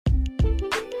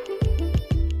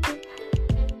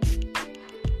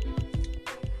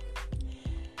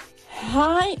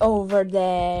Hi over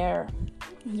there.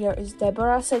 Here is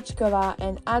Deborah Sečková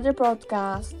and other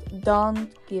podcast Don't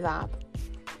Give Up.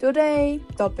 Today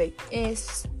topic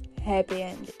is happy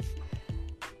ending.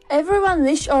 Everyone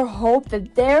wish or hope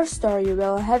that their story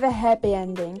will have a happy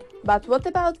ending. But what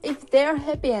about if their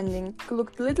happy ending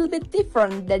looked a little bit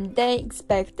different than they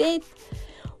expected?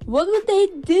 What would they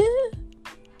do?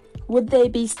 Would they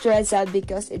be stressed out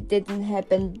because it didn't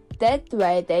happen that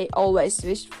way they always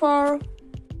wished for?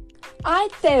 I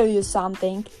tell you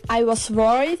something, I was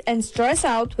worried and stressed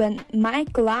out when my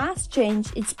class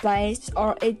changed its place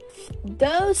or if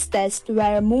those tests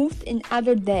were moved in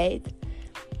other date.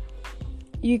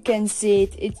 You can see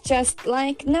it's just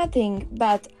like nothing,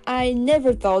 but I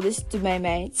never told this to my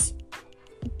mates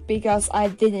because I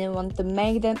didn't want to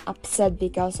make them upset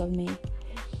because of me.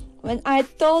 When I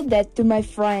told that to my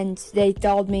friends, they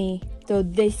told me to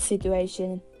this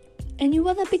situation. And you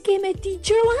wanna become a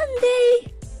teacher one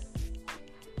day?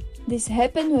 This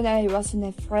happened when I was in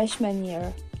a freshman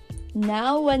year.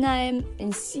 Now when I am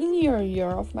in senior year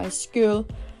of my school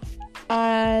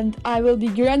and I will be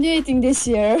graduating this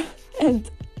year and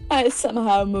I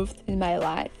somehow moved in my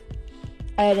life.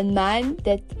 I had in mind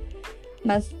that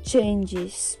much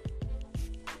changes.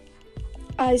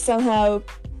 I somehow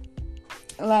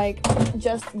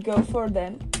just go for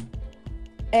them.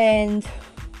 And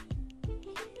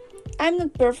I'm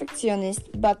not perfectionist,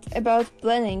 but about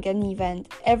planning an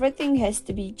event, everything has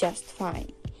to be just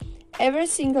fine. Every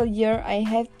single year I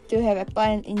have to have a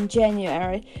plan in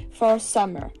January for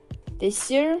summer. This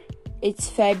year it's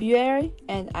February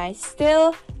and I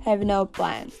still have no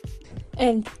plan.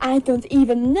 And I don't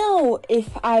even know if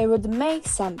I would make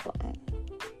some plan.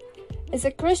 As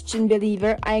a Christian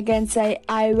believer, I can say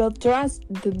I will trust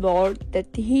the Lord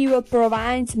that He will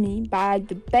provide me by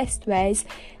the best ways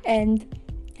and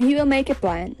He will make a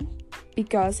plan,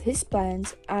 because His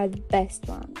plans are the best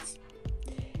ones.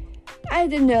 I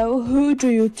don't know who do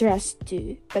you trust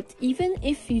to, but even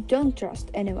if you don't trust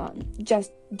anyone,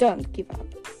 just don't give up.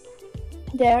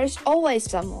 There is always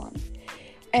someone.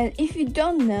 And if you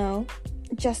don't know,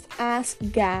 just ask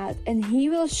God and He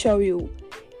will show you.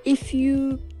 If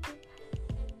you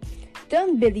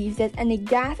don't believe that any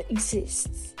God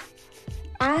exists,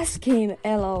 ask Him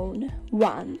alone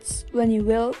once when you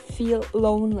will feel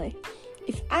lonely.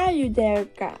 If are you there,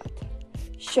 God?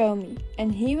 Show me,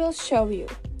 and He will show you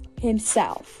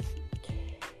Himself.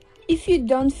 If you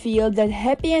don't feel that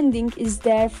happy ending is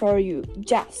there for you,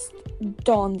 just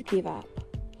don't give up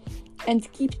and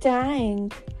keep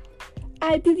trying.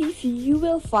 I believe you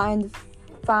will find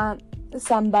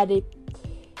somebody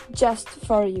just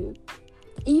for you,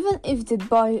 even if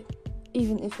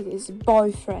it is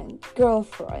boyfriend,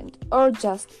 girlfriend, or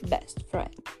just best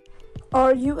friend.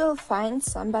 Or you will find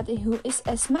somebody who is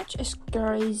as much as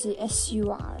crazy as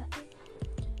you are.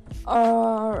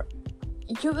 Or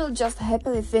you will just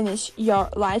happily finish your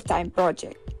lifetime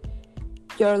project.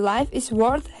 Your life is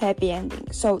worth happy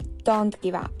ending, so don't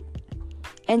give up.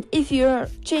 And if your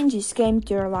changes came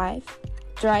to your life,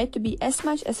 try to be as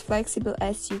much as flexible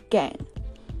as you can.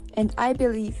 And I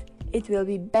believe it will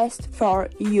be best for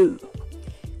you.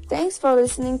 Thanks for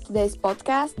listening to today's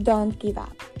podcast, Don't Give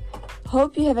Up.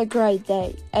 Hope you have a great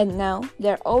day. And now,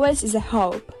 there always is a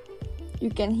hope. You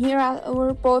can hear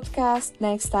our podcast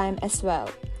next time as well.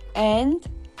 And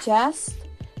just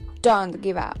don't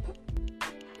give up.